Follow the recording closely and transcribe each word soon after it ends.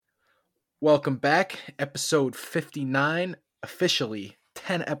Welcome back, episode 59, officially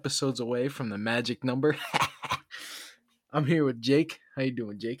 10 episodes away from the magic number. I'm here with Jake. How you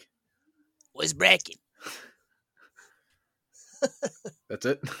doing, Jake? Was bracket. That's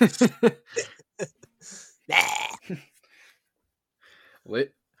it.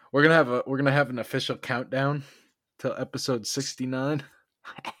 Lit. We're gonna have an official countdown till episode 69.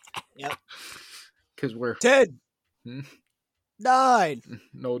 Yep. Cause we're 10, Hmm? 9.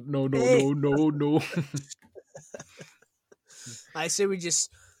 No. I say we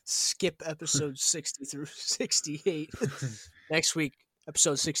just skip episode 60 through 68. Next week,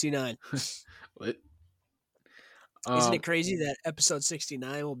 episode 69. Lit. Isn't it crazy that episode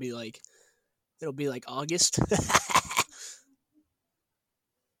 69 will be like, it'll be like August?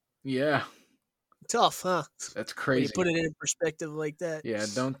 Yeah, Tough, huh? that's When crazy. you put it in perspective like that. Yeah,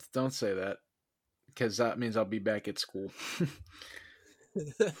 don't say that, because that means I'll be back at school.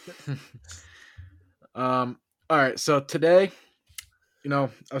 All right, so today, I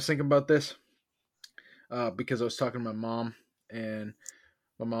was thinking about this because I was talking to my mom, and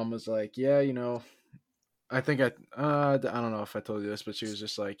my mom was like, "Yeah, I think I don't know if I told you this, but she was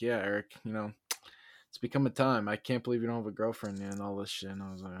just like, yeah, Eric, it's become a time. I can't believe you don't have a girlfriend and all this shit." And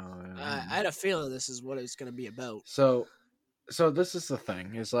I was like, oh, yeah. I had a feeling this is what it's going to be about. So this is the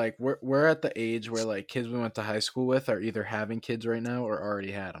thing. Is like we're at the age where like kids we went to high school with are either having kids right now or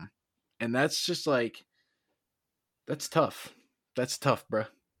already had them, and that's just like that's tough. That's tough, bruh.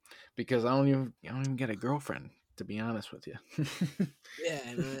 Because I don't even get a girlfriend, to be honest with you. Yeah,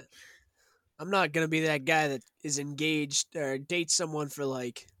 and I'm not going to be that guy that is engaged or dates someone for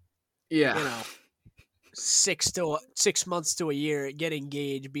like, Yeah. 6 months to a year, get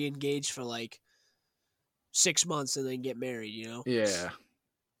engaged, be engaged for like 6 months, and then get married. Yeah.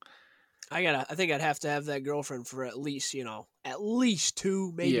 I think I'd have to have that girlfriend for at least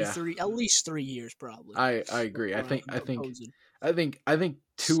 2, maybe Yeah. 3, at least 3 years probably. I agree. I think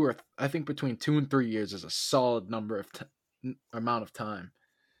between 2 and 3 years is a solid number of amount of time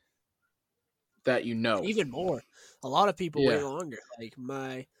that Even more. A lot of people wait Yeah. longer. Like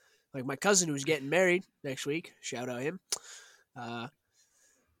my cousin who's getting married next week. Shout out him.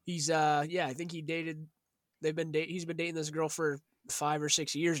 He's I think he's been dating this girl for 5 or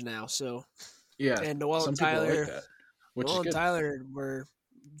 6 years now. So Yeah. and Noel Some and people Tyler, like that, which Noel is and good. Tyler were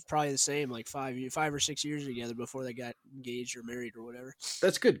probably the same, like 5 or 6 years together before they got engaged or married or whatever.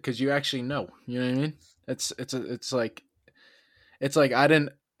 That's good because you actually know. You know what I mean? It's like I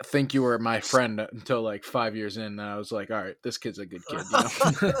didn't think you were my friend until like 5 years in, and I was like, all right, this kid's a good kid. No.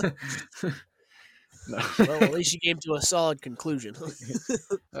 Well, at least you came to a solid conclusion.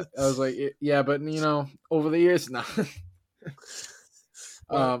 I was like, yeah, but over the years, no.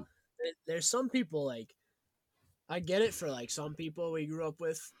 Well, there's some people like I get it for like some people we grew up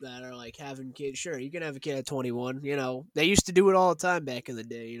with that are like having kids. Sure, you can have a kid at 21. They used to do it all the time back in the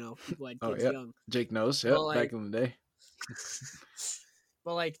day. People had kids young. Jake knows. Yeah, Well, like- back in the day.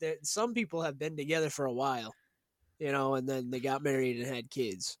 But like some people have been together for a while, and then they got married and had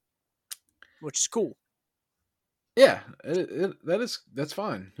kids, which is cool. Yeah, that's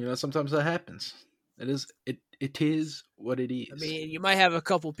fine. Sometimes that happens. It is what it is. I mean, you might have a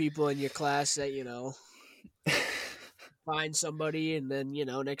couple people in your class that find somebody, and then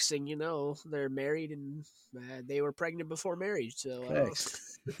next thing you know, they're married and they were pregnant before marriage. So,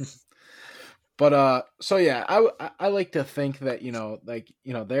 but so yeah, I like to think that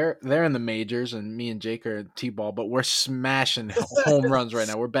they're in the majors and me and Jake are in T-ball, but we're smashing home runs right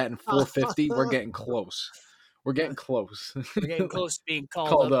now. We're batting 450. We're getting close. We're getting close. We're getting close to being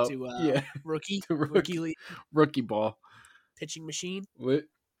called up to rookie league rookie ball pitching machine. But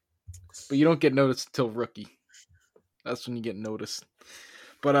you don't get noticed until rookie. That's when you get noticed.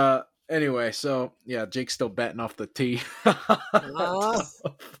 But anyway, so yeah, Jake's still batting off the tee.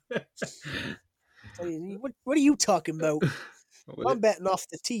 What are you talking about? I'm batting off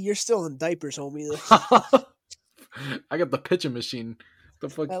the tee. You're still in diapers, homie. I got the pitching machine. The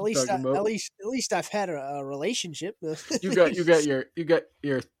fuck at you talking about? At least I've had a relationship. You got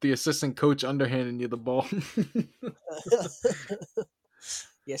the assistant coach underhanding you the ball.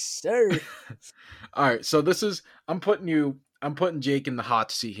 Yes, sir. All right, so I'm putting Jake in the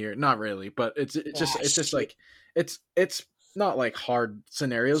hot seat here. Not really, but it's just like it's not like hard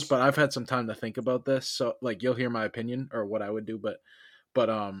scenarios, but I've had some time to think about this. So like you'll hear my opinion or what I would do, but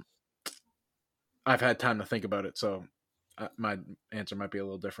I've had time to think about it, so my answer might be a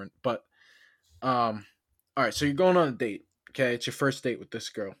little different. But all right, so you're going on a date. Okay, it's your first date with this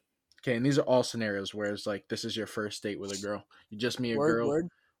girl. Okay, and these are all scenarios where it's like this is your first date with a girl. You just meet a girl,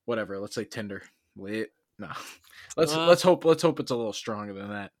 whatever. Let's say Tinder. Lit. No, let's hope it's a little stronger than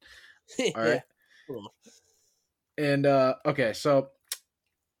that. All Yeah. right. Cool. And okay, so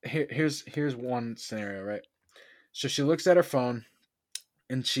here's one scenario, right? So she looks at her phone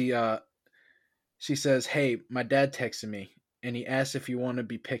and she says, "Hey, my dad texted me and he asked if you want to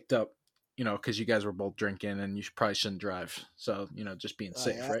be picked up, because you guys were both drinking and you probably shouldn't drive. So, just being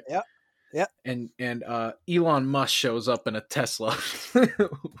safe, Yeah. right?" Yeah. Yeah. And Elon Musk shows up in a Tesla.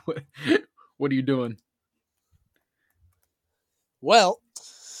 what, what are you doing? Well,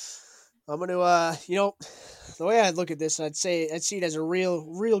 I'm gonna the way I'd look at this, I'd see it as a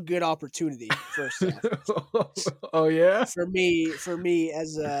real good opportunity. First off, Oh yeah. for me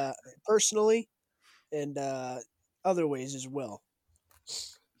as personally and other ways as well.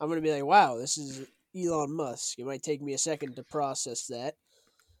 I'm gonna be like, wow, this is Elon Musk. It might take me a second to process that.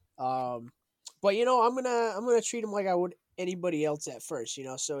 Um, but I'm gonna treat him like I would anybody else at first.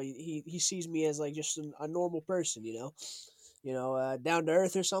 So he sees me as like just a normal person. Down to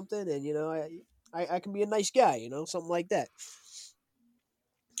earth or something, and I can be a nice guy. Something like that.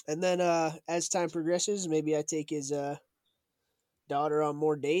 And then as time progresses, maybe I take his daughter on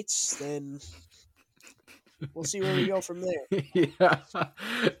more dates. Then we'll see where we go from there. Yeah.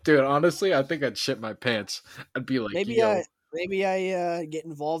 Dude, honestly, I think I'd shit my pants. I'd be like, Maybe I yo. maybe I get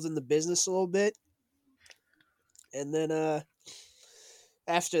involved in the business a little bit, and then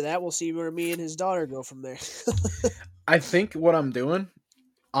after that, we'll see where me and his daughter go from there. I think what I'm doing,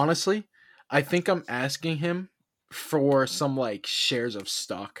 honestly, I think I'm asking him for some like shares of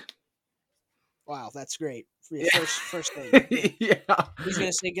stock. Wow, that's great. Yeah, Yeah. first thing. Yeah. Yeah. He's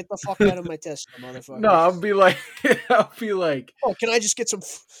gonna say, "Get the fuck out of my Tesla, No, motherfucker." I'll be like, I'll be like, Oh, can I just get some?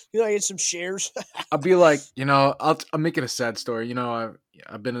 I get some shares. I'll be like, I'll make it a sad story.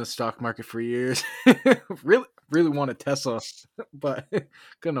 I've been in the stock market for years. Really want a Tesla, but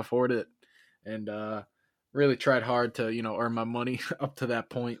couldn't afford it, and really tried hard to earn my money up to that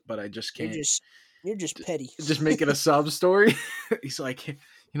point, but I just You're can't. just you're just petty. Just make it a sob story. He's like, you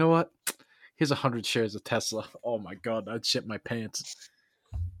know what? Here's 100 shares of Tesla. Oh my god, I'd shit my pants.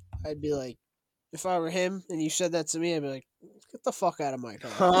 I'd be like, if I were him and you said that to me, I'd be like, get the fuck out of my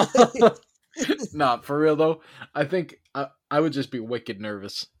car. Nah, for real though. I think I would just be wicked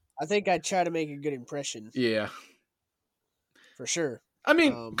nervous. I think I'd try to make a good impression Yeah. for sure. I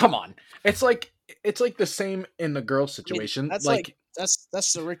mean, Um, come on. It's like the same in the girl I mean, situation. that's Like,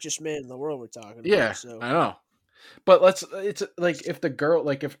 that's the richest man in the world we're talking yeah, about. So I know. But it's like if the girl,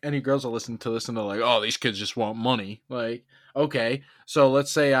 like if any girls are listening to this and they're like, "Oh, these kids just want money." Like, okay, so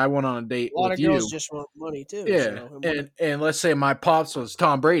let's say I went on a date a lot with of girls you. just want money too. Yeah, So and let's say my pops was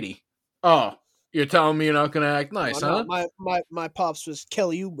Tom Brady. Oh, you're telling me you're not gonna act oh, nice, no, huh? my pops was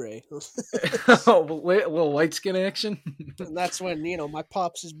Kelly Oubre, Oh, a little light skin action. and that's when my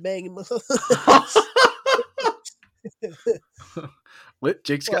pops is banging.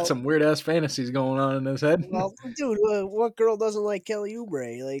 Jake's got well, some weird ass fantasies going on in his head. well, dude, what girl doesn't like Kelly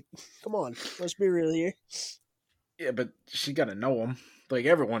Oubre? Like, come on, let's be real here. Yeah, but she got to know him. Like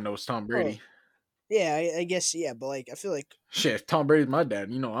everyone knows Tom Oh, Brady. yeah, I guess yeah, but like I feel like Shit, if Tom Brady's my dad.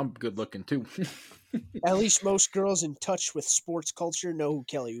 I'm good looking too. at least most girls in touch with sports culture know who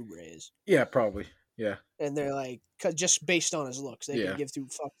Kelly Oubre is, Yeah, probably. Yeah, and they're like, 'cause just based on his looks, they yeah. could give two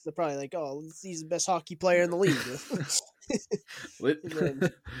fucks. They're probably like, oh, he's the best hockey player in the league, Lit. and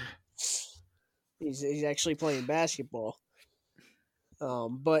then he's actually playing basketball.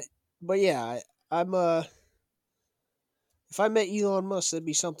 But yeah, I'm if I met Elon Musk, that'd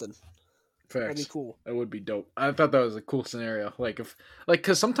be something. That'd be Facts. cool. That would be dope. I thought that was a cool scenario.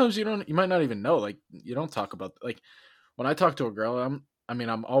 Because sometimes you might not even know. Like, you don't talk about like when I talk to a girl.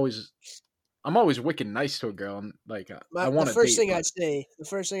 I'm always wicked nice to a girl, and like I The want to first date. thing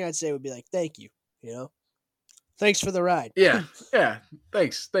But I'd say would be like, thank you. Thanks for the ride. yeah, yeah.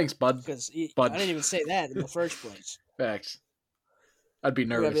 Thanks, bud. Because Bud. I didn't even say that in the first place. Facts. I'd be I'd be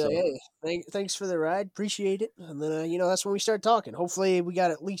nervous like, though. hey, thanks for the ride. Appreciate it. And then, that's when we start talking. Hopefully, we got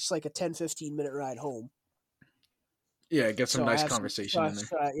at least like a 10, 15-minute ride home. Yeah, get some So I nice have conversation in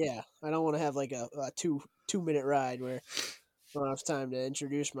there. yeah, I don't want to have like a 2-minute ride where I don't have time to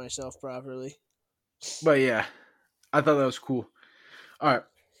introduce myself properly. But yeah, I thought that was cool. All right,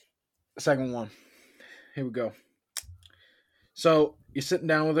 second one. Here we go. So you're sitting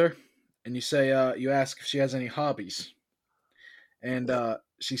down with her, and you ask if she has any hobbies, and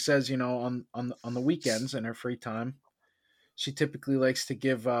she says, on the weekends in her free time, she typically likes to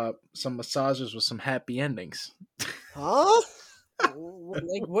give some massages with some happy endings. Huh?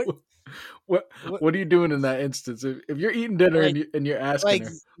 Like what? what What? what are you doing in that instance? If you're eating dinner Like and you're asking like her,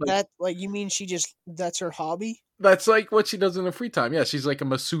 like that? Like you mean she just that's her hobby? that's like what she does in her free time. Yeah, she's like a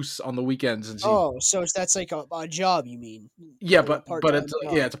masseuse on the weekends, and she Oh, so that's like a job? You mean yeah, like a part but it's time yeah,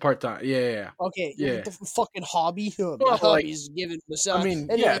 job? it's a part time. Yeah, yeah, Okay, yeah. what Yeah. the fucking hobby? My Well, like hobby is giving I massage, mean,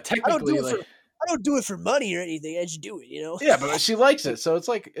 and yeah, I don't do technically, it for like money or anything. I just do it, you know. yeah, but she likes Like it, so it's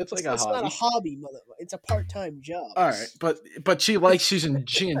like a it's not a hobby. hobby, mother. It's a part time job. All right, but she likes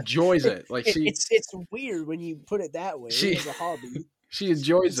she enjoys it. Like It's weird when you put it that way. It she is a hobby. she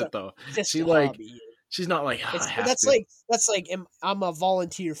enjoys It's a it though. just She a like hobby. she's not like "Ah, I It's have to. that's like I'm a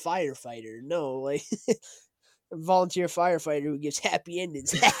volunteer firefighter. No, like a volunteer firefighter who gives happy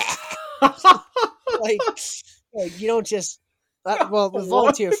endings. like you don't just well with What?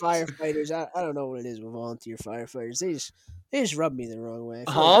 volunteer firefighters. I don't know what it is with volunteer firefighters. They just rub me the wrong way.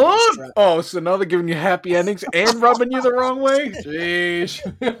 I feel like they just Huh? try. Oh, so now they're giving you happy endings and rubbing you the wrong way? Jeez.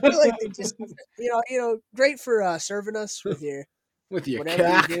 I feel like they just great for serving us with your With your whatever you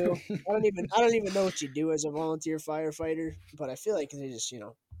cock. do. I don't even know what you do as a volunteer firefighter, but I feel like they just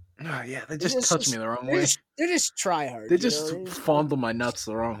Oh, yeah, they they're just touch me just the wrong way. they're just try They hard. just fondle my nuts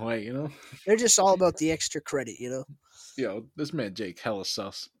the wrong way, you know? They're just all about the extra credit. Yo, this man Jake hella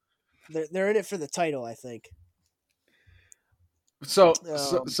sus. They're in it for the title. I think. Um,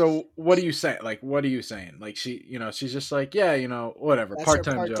 So what are you saying? Like, what are you saying? Like, she's just like, yeah, whatever, that's her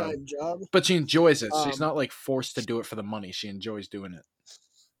part-time part job. time job. But she enjoys it. She's Um, not like forced to do it for the money. She enjoys doing it.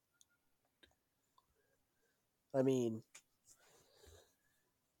 I mean,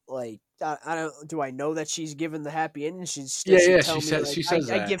 like I don't. Do I know that she's given the happy ending? Yeah, Does she yeah. tell me like She says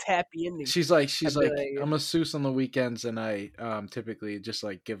I that. give happy endings? She's I'd be like, like, I'm a Seuss on the weekends, and I typically just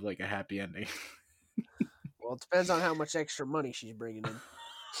like give like a happy ending. well, it depends on how much extra money she's bringing in.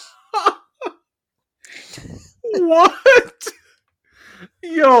 What?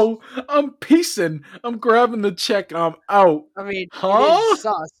 Yo, I'm piecing. I'm grabbing the check. I'm out. I mean, it Huh? is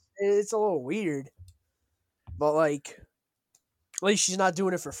sus. It's a little weird, but like, at least she's not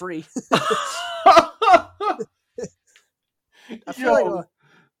doing it for free. I feel like Yo,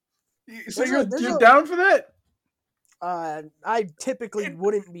 so there's you're a down for that? I typically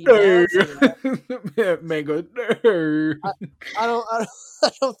wouldn't be down for that. Mango. I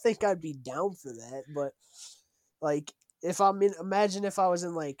don't think I'd be down for that, but like imagine if I was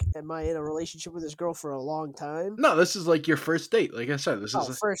in like am I in a relationship with this girl for a long time? No, this is like your first date. Like I said, this Oh,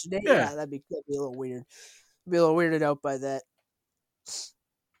 is first date, yeah, yeah, that'd be a little weird. Be a little weirded out by that.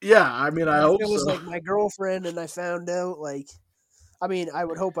 yeah. I mean, I If hope it was so. like my girlfriend and I found out like I mean, I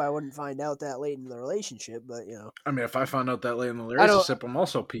would hope I wouldn't find out that late in the relationship, but I mean, if I found out that late in the I don't relationship, I'm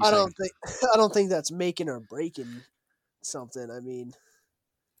also I piecing. don't think I don't think that's making or breaking something. I mean,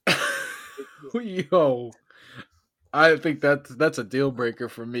 Yo, I think that's a deal breaker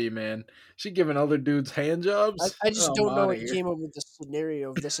for me, man. She giving other dudes hand jobs. I just Oh, I'm don't know out what of you here. came up with the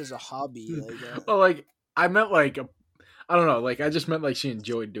scenario of this as a hobby. Like, Well, like I meant like I don't know. Like I just meant like she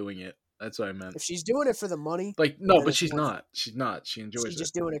enjoyed doing it. That's what I meant. if she's doing it for the money, Like no, then but it's she's one thing. not. She's not. She enjoys She's it.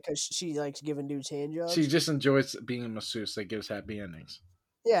 just doing it because she likes giving dudes hand She jobs. just enjoys being a masseuse that gives happy endings.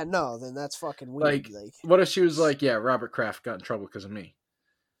 Yeah, no, then that's fucking weird. Like, Like, what if she was like, "Yeah, Robert Kraft got in trouble because of me."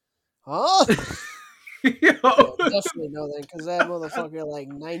 huh? Yo. Yeah, definitely no, then because that motherfucker like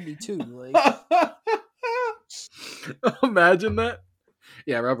 92. Like, Imagine that.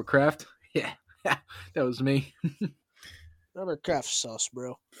 Yeah, Robert Kraft. Yeah, that was me. Robert Kraft's sus,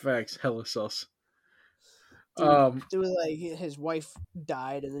 bro. Facts, hella sus. Dude, like his wife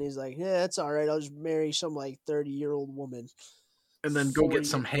died, and then he's like, "Yeah, it's all right. I'll just marry some like 30-year-old woman." And then go 40 get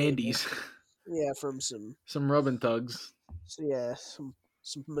some years later. handies, Yeah, from some some rubbing tugs. so yeah, some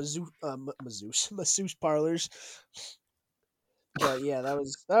masseuse parlors. But yeah, that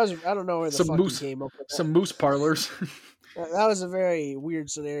was I don't know where the Some fuck moose, you came up with that. some moose parlors. That was a very weird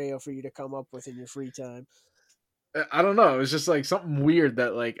scenario for you to come up with in your free time. I don't know. It was just like something weird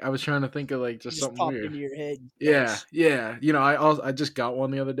that like I was trying to think of like It just just something popped weird. into your head. Yeah, Nice. yeah. I just got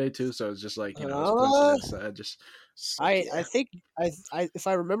one the other day too, so it's just like it's coincidence that I just. it's like, I think I if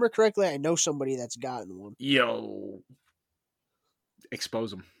I remember correctly, I know somebody that's gotten one. Yo,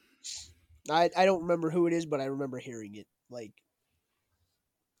 expose them. I don't remember who it is, but I remember hearing it. Like,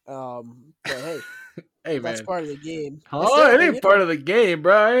 but hey, Hey that's man, part of the game. oh, it ain't part of the game,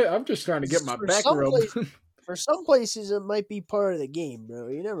 bro. I'm just trying to get my for back some rubbed. for some places, it might be part of the game, bro.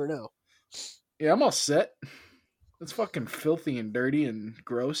 You never know. Yeah, I'm all set. It's fucking filthy and dirty and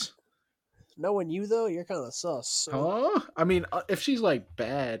gross. Knowing you though, you're kind of sus. So. Huh? I mean, if she's like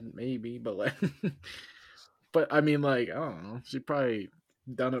bad, maybe, but like, but I mean, like, I don't know. She probably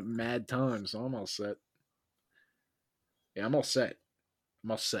done it mad times, so I'm all set. Yeah, I'm all set.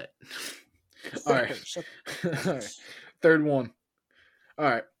 I'm all set. All right. Shut- All right. Third one. All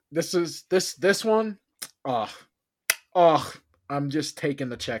right. This one. Oh, oh, I'm just taking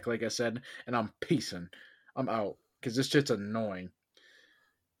the check, like I said, and I'm peacing. I'm out because this shit's annoying.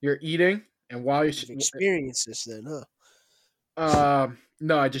 You're eating, and while You've experienced this then, huh?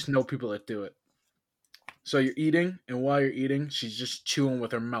 no, I just know people that do it. So you're eating, and while you're eating, she's just chewing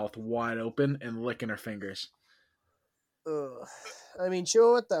with her mouth wide open and licking her fingers. Ugh. I mean,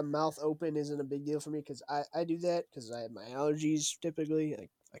 chewing with the mouth open isn't a big deal for me because I do that because I have my allergies typically.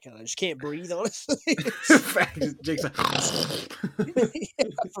 I kind of just can't breathe, honestly. Jake's like, Yeah,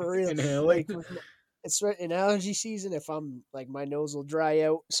 for real. inhaling. Like, it's right in allergy season. If I'm like, my nose will dry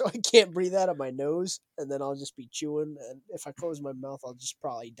out, so I can't breathe out of my nose, and then I'll just be chewing. And if I close my mouth, I'll just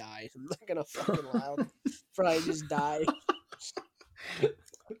probably die. I'm not gonna fucking lie. I'll probably just die.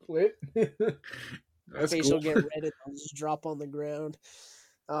 Wait. My face will get red and I'll just drop on the ground.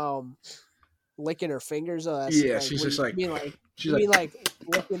 Licking her fingers. Oh, that's Yeah, like, she's what just do like, you mean like she's you like, mean like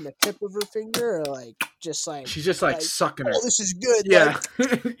licking the tip of her finger, or like just like she's just like sucking her. oh, this is good. Yeah,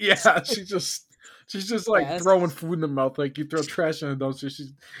 Like, yeah. She's just like yeah, throwing food in the mouth, like you throw trash in a dumpster.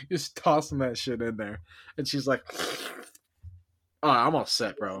 She's just tossing that shit in there, and she's like, "Oh, I'm all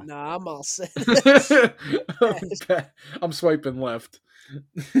set, bro." nah, I'm all set. I'm swiping left.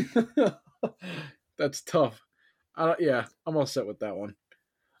 That's tough. Yeah, I'm all set with that one.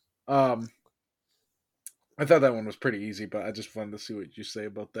 Um, I thought that one was pretty easy, but I just wanted to see what you say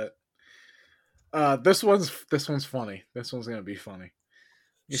about that. This one's funny. This one's gonna be funny.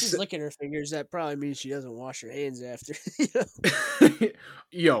 She's licking her fingers. That probably means she doesn't wash her hands after.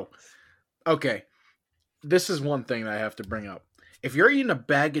 Yo, okay. This is one thing that I have to bring up. If you're eating a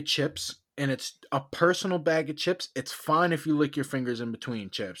bag of chips and it's a personal bag of chips, it's fine if you lick your fingers in between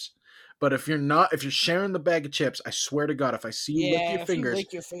chips. But if you're sharing the bag of chips, I swear to God, if I see you lick your if fingers, you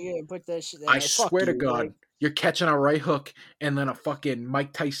lick your finger and put that shit there, I fuck swear to you, God, like, you're catching a right hook and then a fucking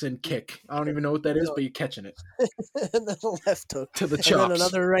Mike Tyson kick. I don't even know what that is, but you're catching it and then a left hook, to the and chops. then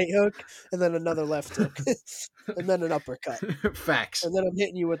another right hook, and then another left hook, and then an uppercut. Facts. And then I'm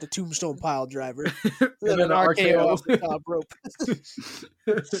hitting you with the tombstone pile driver, and then then an RKO off the top rope.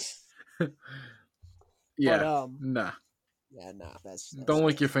 Yeah. But, nah. yeah, nah, that's Don't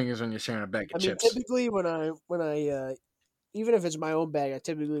lick your fingers when you're sharing a bag of I mean, chips. typically when I even if it's my own bag, I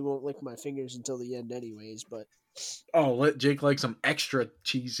typically won't lick my fingers until the end, anyways. But let Jake like some extra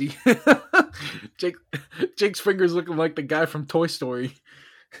cheesy. Jake's fingers looking like the guy from Toy Story.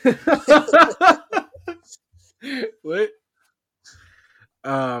 What?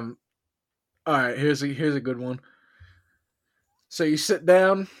 All right. Here's a good one. So you sit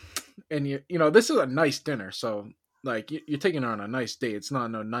down, and you know this is a nice dinner. So like you're taking her on a nice date. It's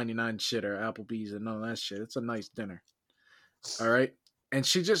not no 99 shit or Applebee's and none of that shit. It's a nice dinner. All right. And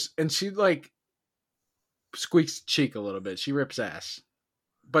she like squeaks cheek a little bit. She rips ass,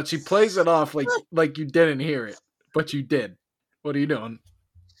 but she plays it off like you didn't hear it, but you did. What are you doing?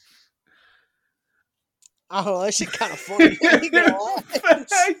 I don't know, that shit kind of funny.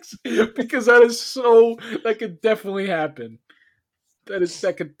 Thanks, because that could definitely happen.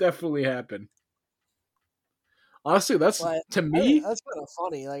 That could definitely happen. Honestly, that's But to me. that's kind of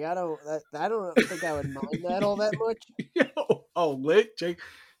funny. Like I don't think I would mind that all that much. Oh, lit,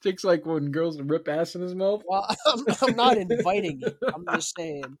 Jake's like when girls rip ass in his mouth. Well, I'm not inviting it. I'm just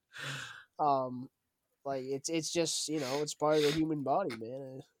saying, like it's just it's part of the human body,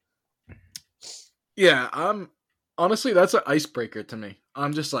 man. Yeah, honestly that's an icebreaker to me.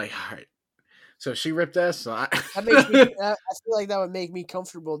 I'm just like, all right. So she ripped ass. So That makes me. I feel like that would make me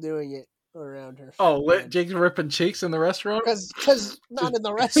comfortable doing it around her. Oh, lit Jake's ripping cheeks in the restaurant? Because not in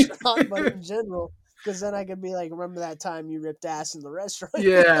the restaurant, but in general. Because then I could be like, remember that time you ripped ass in the restaurant?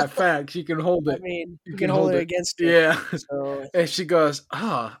 Yeah, facts. You can hold it. I mean, you can hold it against her. Yeah. So, and she goes,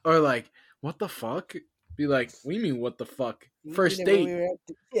 or like, what the fuck? Be like, what do you mean, what the fuck? First date.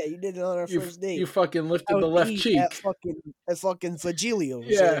 You did it on our first date. You fucking lifted the left cheek. At fucking Flagellio's.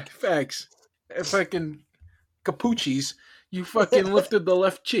 Yeah, like, facts. At fucking Capucci's, you fucking lifted the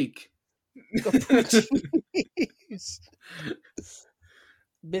left cheek.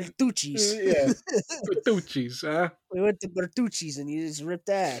 Bertucci's. Yeah. Bertucci's, huh? We went to Bertucci's and you just ripped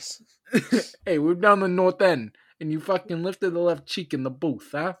ass. Hey, we're down the north end and you fucking lifted the left cheek in the booth,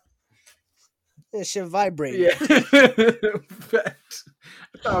 huh? It should vibrate. Yeah. Facts.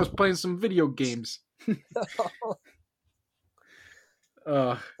 I thought I was playing some video games.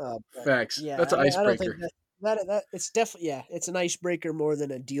 Facts. Yeah, that's an icebreaker. That it's definitely it's an icebreaker more than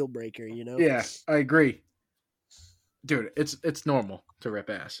a deal breaker, Yeah, I agree. dude, it's normal to rip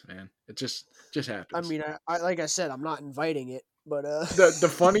ass, man. It just I happens. mean, I like I said, I'm not inviting it, but The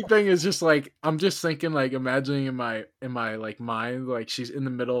funny thing is just like I'm just thinking like imagining in my like mind like she's in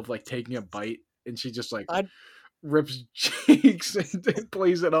the middle of like taking a bite and she just like I'd rips cheeks and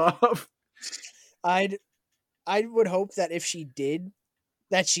plays it off. I'd I would hope that if she did,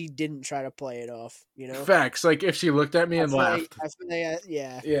 that she didn't try to play it off. Facts. Like if she looked at me and laughed. I feel like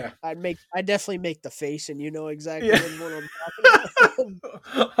yeah, Yeah. I'd definitely make the face, and you know exactly Yeah. what I'm talking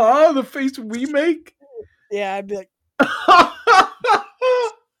about. Huh? The face we make? Yeah, I'd be like,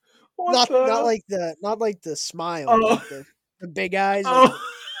 What not the? like the smile, Oh. like the big eyes. Like, Oh.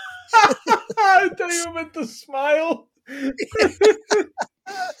 I thought you meant the smile.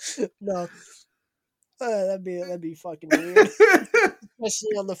 no, that'd be fucking weird,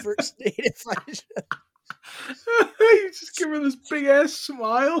 especially on the first date. If I You just give her this big ass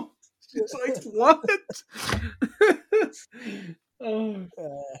smile. She's like, what? Oh.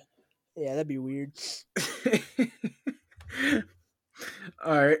 yeah, that'd be weird.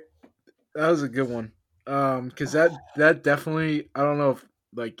 All right, that was a good one. Because that definitely, I don't know if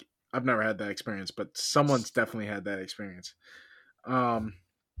like I've never had that experience, but someone's definitely had that experience. All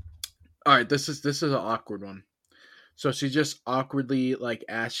right, this is an awkward one. So she just awkwardly like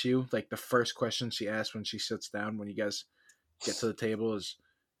asks you like the first question she asks when she sits down when you guys get to the table is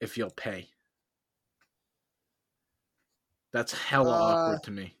if you'll pay. That's hella Uh, awkward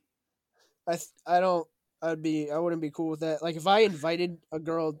to me. I don't. I wouldn't be cool with that. Like if I invited a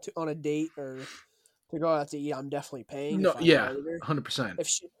girl on a date or to go out to eat, I'm definitely paying No, if I yeah, invited her.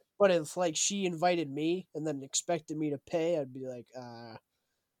 100%. But if like she invited me and then expected me to pay, I'd be like, I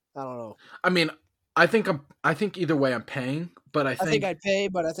don't know. I mean, I think either way I'm paying, but I think I'd pay,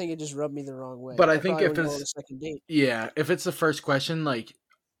 but I think it just rubbed me the wrong way. I I think probably if wouldn't go on a it's second date. yeah, if it's the first question like,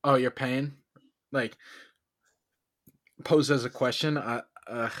 oh, you're paying, like posed as a question,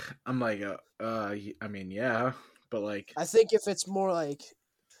 I'm like, I mean, yeah, but like, I think if it's more like,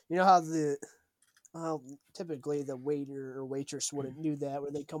 you know how well, typically the waiter or waitress wouldn't do that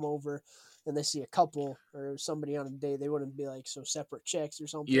where they come over and they see a couple or somebody on a date, they wouldn't be like so separate checks or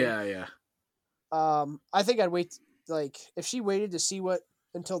something. yeah, yeah, I think I'd wait like if she waited to see what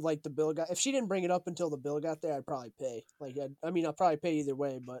until like the bill got if she didn't bring it up until the bill got there, I'd probably pay. Like I mean I'll probably pay either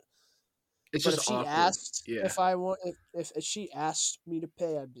way, it's but if just she awkward. asked Yeah, if I want if she asked me to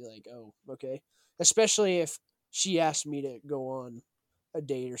pay, I'd be like, "Oh, okay." Especially if she asked me to go on a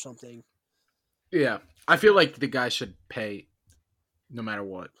date or something. yeah. I feel like the guy should pay no matter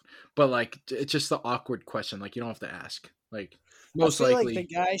what, but like it's just the awkward question. Like you don't have to ask. Like I most feel like the likely,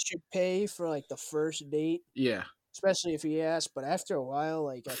 guy should pay for like the first date, yeah. especially if he asks. But after a while,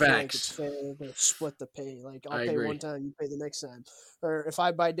 like I feel like it's Facts. fair to split the pay. Like I'll I pay agree. one time, you pay the next time, or if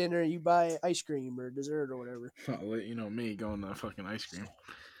I buy dinner, you buy ice cream or dessert or whatever. I'll let you know me going to fucking ice cream.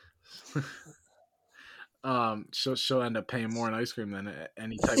 She'll end up paying more in ice cream than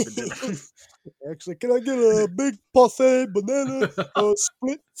any type of dinner. Actually, can I get a big parfait, banana,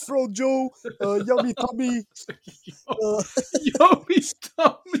 split frojo, yummy tummy, uh, Yummy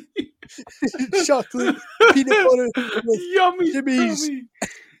tummy. chocolate, peanut butter with Yummy jimmies tummy.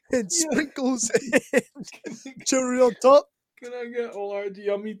 and Yeah. sprinkles and cherry on top? Can I get a large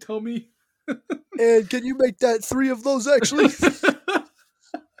yummy tummy? And can you make that 3 of those actually?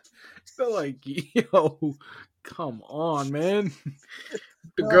 They're like, yo, come on, man.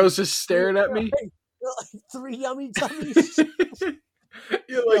 The No, girls just staring at me. like 3 yummy tummies.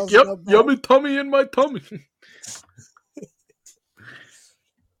 You're like, Smells yep, so bad. yummy tummy in my tummy.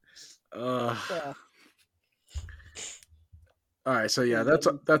 Yeah. All right, so yeah, that's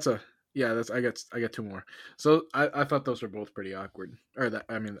I get two more. So I thought those were both pretty awkward, or that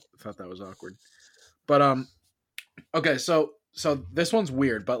I mean, I thought that was awkward. But okay, so this one's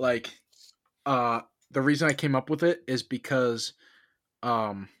weird, but like, the reason I came up with it is because,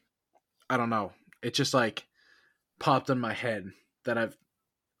 I don't know, it just like popped in my head that I've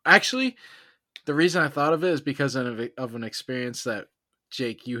actually the reason I thought of it is because of an experience that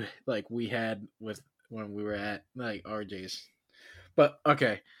Jake you like we had with when we were at like RJ's. But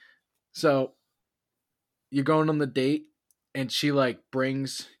okay, so you're going on the date and she like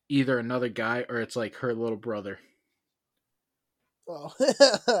brings either another guy or it's like her little brother. Oh.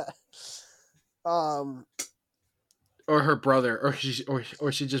 um, Or her brother or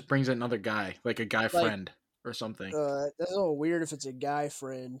she just brings another guy, like a guy like friend or something. that's a little weird if it's a guy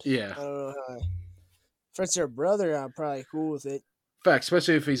friend. Yeah. I don't know how. If it's her brother, I'm probably cool with it. Fact,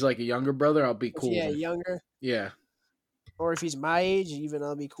 especially if he's like a younger brother, I'll be If cool with him. younger, Yeah. or if he's my age, even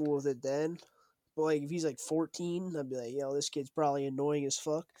I'll be cool with it then. But like if he's like 14, I'd be like, yo, this kid's probably annoying as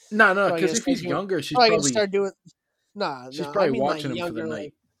fuck. No, Probably because gonna if he's start doing- younger, she's probably gonna probably start doing. Nah, She's nah. I probably mean, like watching him for the younger,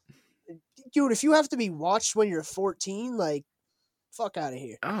 night. dude. If you have to be watched when you're 14, like, fuck out of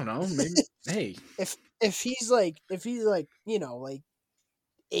here. I don't know. Maybe. Hey. If he's like like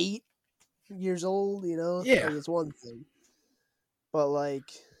 8 years old, Yeah. like it's one thing, but like,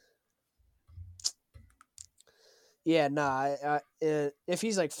 yeah, nah. If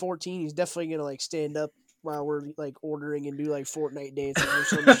he's like 14, he's definitely gonna like stand up while we're like ordering and do like Fortnite dances or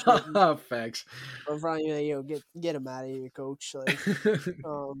some shit. Facts. I'm probably gonna, get him out of here, coach. Like,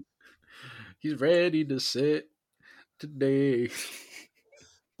 um, He's ready to sit today.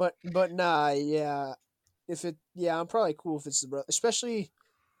 but nah, yeah. I'm probably cool if it's the brother, especially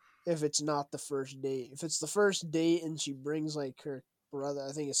if it's not the first date. If it's the first date and she brings like her brother,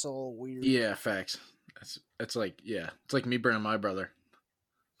 I think it's a little weird. Yeah, facts. It's like it's like me bringing my brother.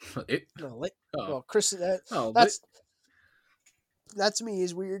 It, No, like, oh, well, Chris, oh, that to me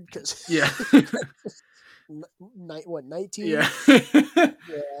is weird because yeah, what 19? yeah. Yeah,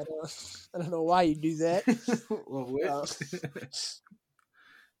 I don't know why you do that. Well, wait. Uh,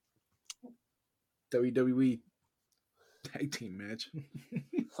 WWE tag team match.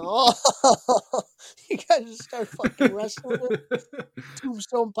 oh, you guys just start fucking wrestling.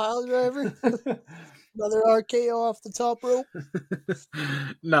 Tombstone pile driver, another RKO off the top rope.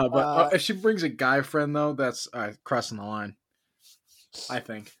 No, but if she brings a guy friend though, that's crossing the line. I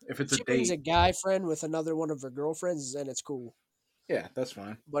think if it's If a she brings date, a guy friend with another one of her girlfriends, then it's cool. yeah, that's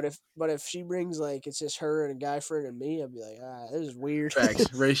fine. But if she brings like it's just her and a guy friend and me, I'd be like, this is weird.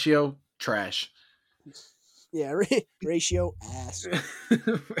 Facts. Ratio trash. Yeah, ratio ass.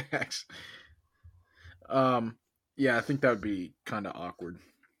 Facts. Yeah, I think that would be kind of awkward.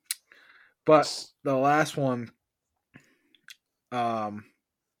 But the last one, I'm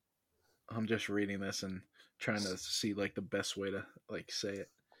just reading this and trying to see like the best way to like say it.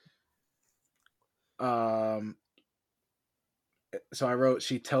 So I wrote,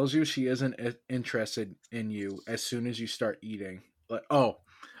 she tells you she isn't interested in you as soon as you start eating. Like, oh,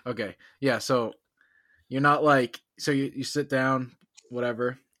 okay, yeah. So you're not like, so you sit down,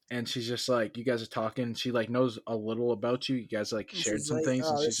 whatever, and she's just like, you guys are talking. She like knows a little about you. You guys like shared She's some like, things,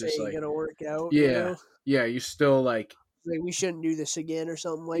 and she's this just ain't like, gonna work out. yeah, yeah. You still like, Like we shouldn't do this again or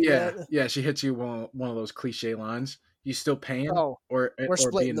something like yeah, that. yeah. She hits you one of those cliche lines. You still paying Oh, we're or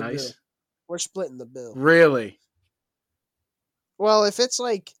splitting being the nice? bill. We're splitting the bill. Really? Well, if it's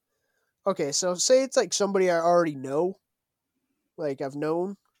like, okay, so say it's like somebody I already know, like I've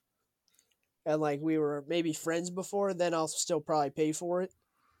known, and like we were maybe friends before, then I'll still probably pay for it.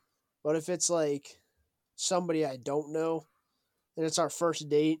 But if it's like somebody I don't know, and it's our first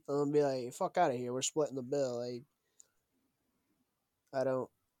date, I'm gonna be like, fuck out of here. We're splitting the bill. Like, I don't,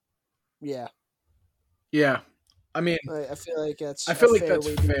 yeah. Yeah. I mean, I feel like that's I a feel like fair that's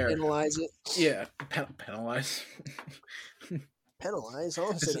way fair. to analyze it. Yeah, penalize. Penalize?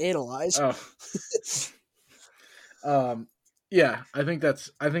 I said analyze. Oh. Yeah, I think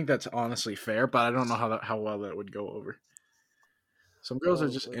that's honestly fair, but I don't know how well that would go over. Some girls are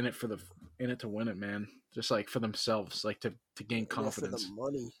just in it to win it, man. Just like for themselves, like to gain confidence. For the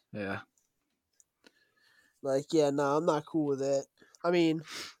money. Yeah. Like, yeah, no, I'm not cool with that. I mean,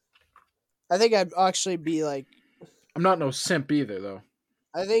 I think I'd actually be like, I'm not no simp either, though.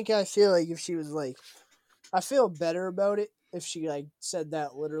 I feel like if she was like, I feel better about it if she like said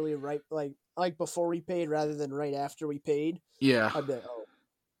that literally right, like before we paid rather than right after we paid. Yeah. I'd be like, oh,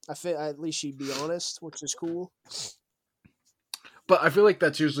 I feel at least she'd be honest, which is cool. But I feel like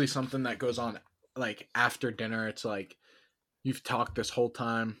that's usually something that goes on like after dinner. It's like you've talked this whole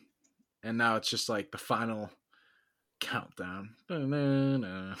time, and now it's just like the final countdown.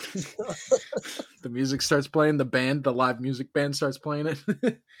 The music starts playing. The live music band starts playing it.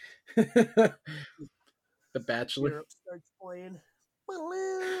 The Bachelor Europe starts playing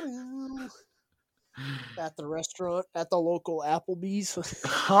at the restaurant, at the local Applebee's.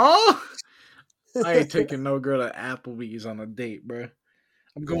 Huh? I ain't taking no girl to Applebee's on a date, bro.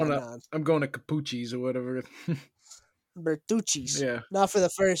 I'm going to Capucci's or whatever. Bertucci's. Yeah. Not for the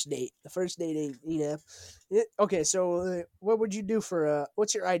first date. The first date ain't. Okay, so what would you do for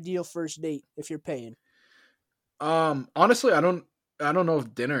what's your ideal first date if you're paying? Honestly, I don't know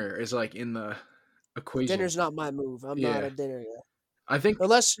if dinner is like in the equation. Dinner's not my move. I'm not a dinner guy. I think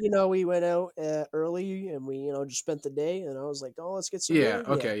unless we went out early and we just spent the day, and I was like, oh, let's get some dinner.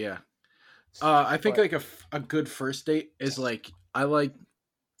 Okay, yeah. I think like a good first date is like I like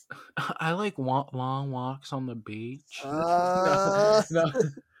long walks on the beach. No.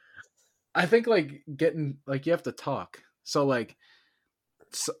 I think like getting like you have to talk. So like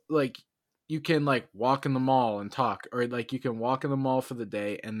you can like walk in the mall and talk, or like you can walk in the mall for the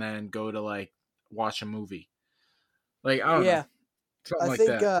day and then go to like watch a movie. Like, I don't know. Yeah, Something I like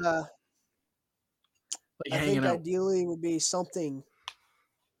think that. Like I hanging think out. ideally would be something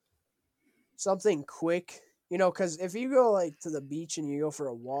quick, because if you go like to the beach and you go for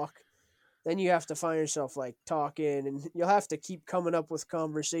a walk, then you have to find yourself like talking, and you'll have to keep coming up with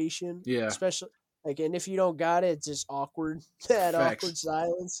conversation, Yeah. especially like, and if you don't got it, it's just awkward, that Facts. awkward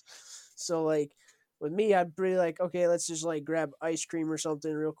silence. So like with me, I'd be like, okay, let's just like grab ice cream or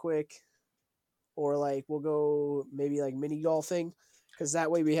something real quick, or like we'll go maybe like mini golfing. Because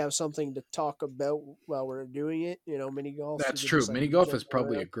that way we have something to talk about while we're doing it. Mini golf. You That's could true. just like Mini golf joke is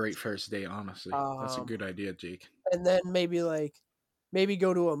probably a around. great first date, honestly. That's a Um, good idea, Jake. and then maybe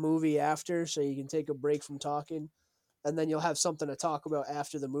go to a movie after, so you can take a break from talking, and then you'll have something to talk about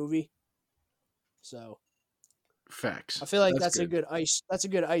after the movie. So Facts. I feel like That's good. that's a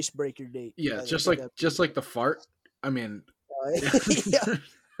good icebreaker date. Yeah, I think that'd be just like the fart. I mean, yeah.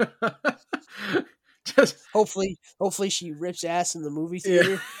 just Hopefully she rips ass in the movie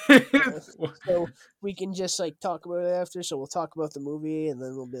yeah. theater. So we can just like talk about it after. So we'll talk about the movie, and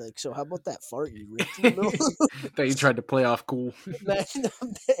then we'll be like, "So how about that fart you ripped in the middle?" That you tried to play off cool.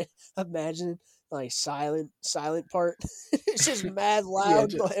 Imagine like silent part. It's just mad Yeah, loud.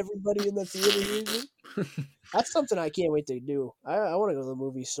 just... Everybody in the theater hears it. That's something I can't wait to do. I want to go to the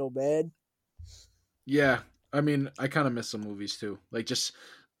movie so bad. Yeah, I mean, I kind of miss some movies too. Like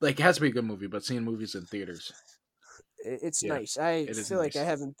it has to be a good movie, but seeing movies in theaters. It's Yeah, nice. I it is feel like I nice.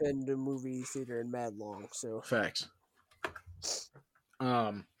 haven't been to a movie theater in mad long. So Facts.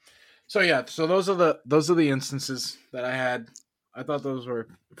 So yeah, so those are the instances that I had. I thought those were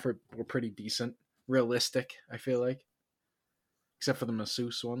pretty decent, realistic. I feel like, except for the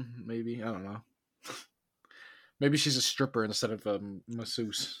masseuse one, maybe I don't know. Maybe she's a stripper instead of a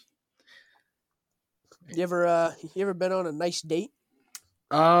masseuse. you ever been on a nice date?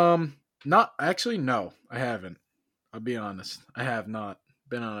 Not actually. No, I haven't. I'll be honest. I have not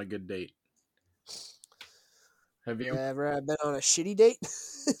been on a good date. Have you? Ever been on a shitty date?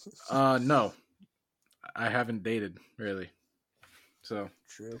 No, I haven't dated really. So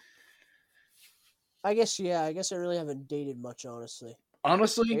True. I guess yeah. I guess I really haven't dated much, honestly. I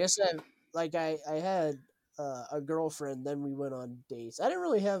honestly, guess I had a girlfriend. Then we went on dates. I didn't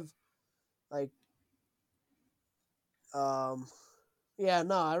really have like um yeah,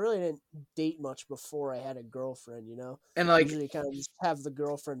 no, I really didn't date much before I had a girlfriend. and like, Usually kind of just have the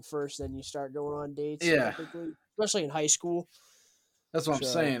girlfriend first, then you start going on dates. yeah, Typically, especially in high school. that's what I'm So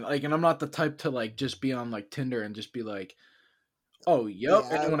saying. Like, and I'm not the type to like just be on like Tinder and just be like, oh, yep,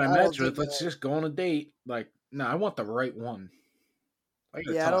 yeah, anyone I I don't match think with, let's just go on a date. Like, no, I want the right one. I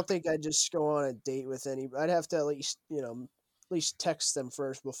gotta yeah, I don't talk. think I'd just go on a date with any. I'd have to at least text them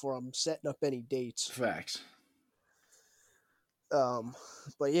first before I'm setting up any dates. Facts. Um,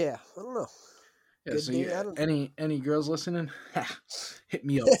 but yeah, I don't know. Yeah. Good So date. you I don't. any girls listening? Hit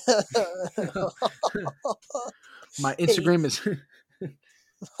me up. My Hey, Instagram is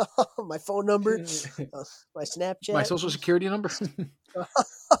my phone number, my my Snapchat, social security number.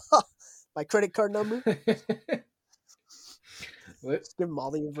 my credit card number. What? Just give them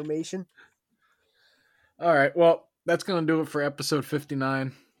all the information. All right. Well, that's gonna do it for episode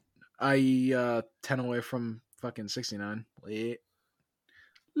 59. I.e., 10 away from fucking 69.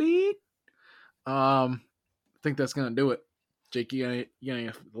 Lead. I think that's gonna do it. Jake, you got any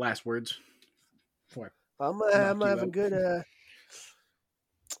last words? Before I I'm knock you having out. good.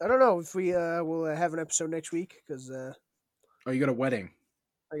 I don't know if we will have an episode next week because Oh, you got a wedding.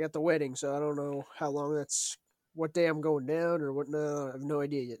 I got the wedding, so I don't know how long what day I'm going down or what. No, I have no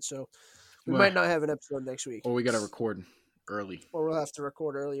idea yet. So we Well, might not have an episode next week, or we got to record early, or we'll have to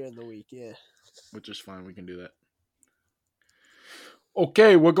record earlier in the week. Yeah. which is fine. We can do that.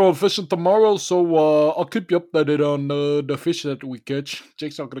 Okay, we're going fishing tomorrow, so I'll keep you updated on the fish that we catch.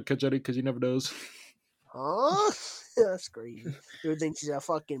 Jake's not gonna catch any because he never knows. Huh? That's crazy. Dude thinks he's a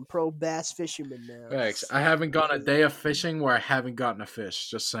fucking pro bass fisherman now. Thanks. I haven't gone a day of fishing where I haven't gotten a fish.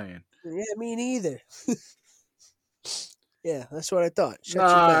 Just saying. Yeah, me neither. Yeah, that's what I thought. Shut your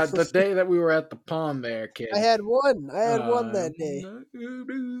Nah, mouth. the day that we were at the pond there, kid. I had one. I had one that day,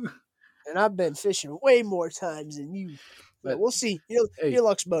 and I've been fishing way more times than you. But we'll see. Hey, Your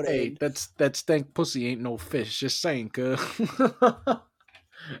luck's about to Hey, end. that stank pussy ain't no fish. Just saying, cuz.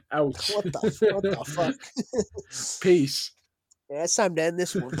 Ouch. What the fuck? Peace. Yeah, it's time to end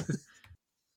this one.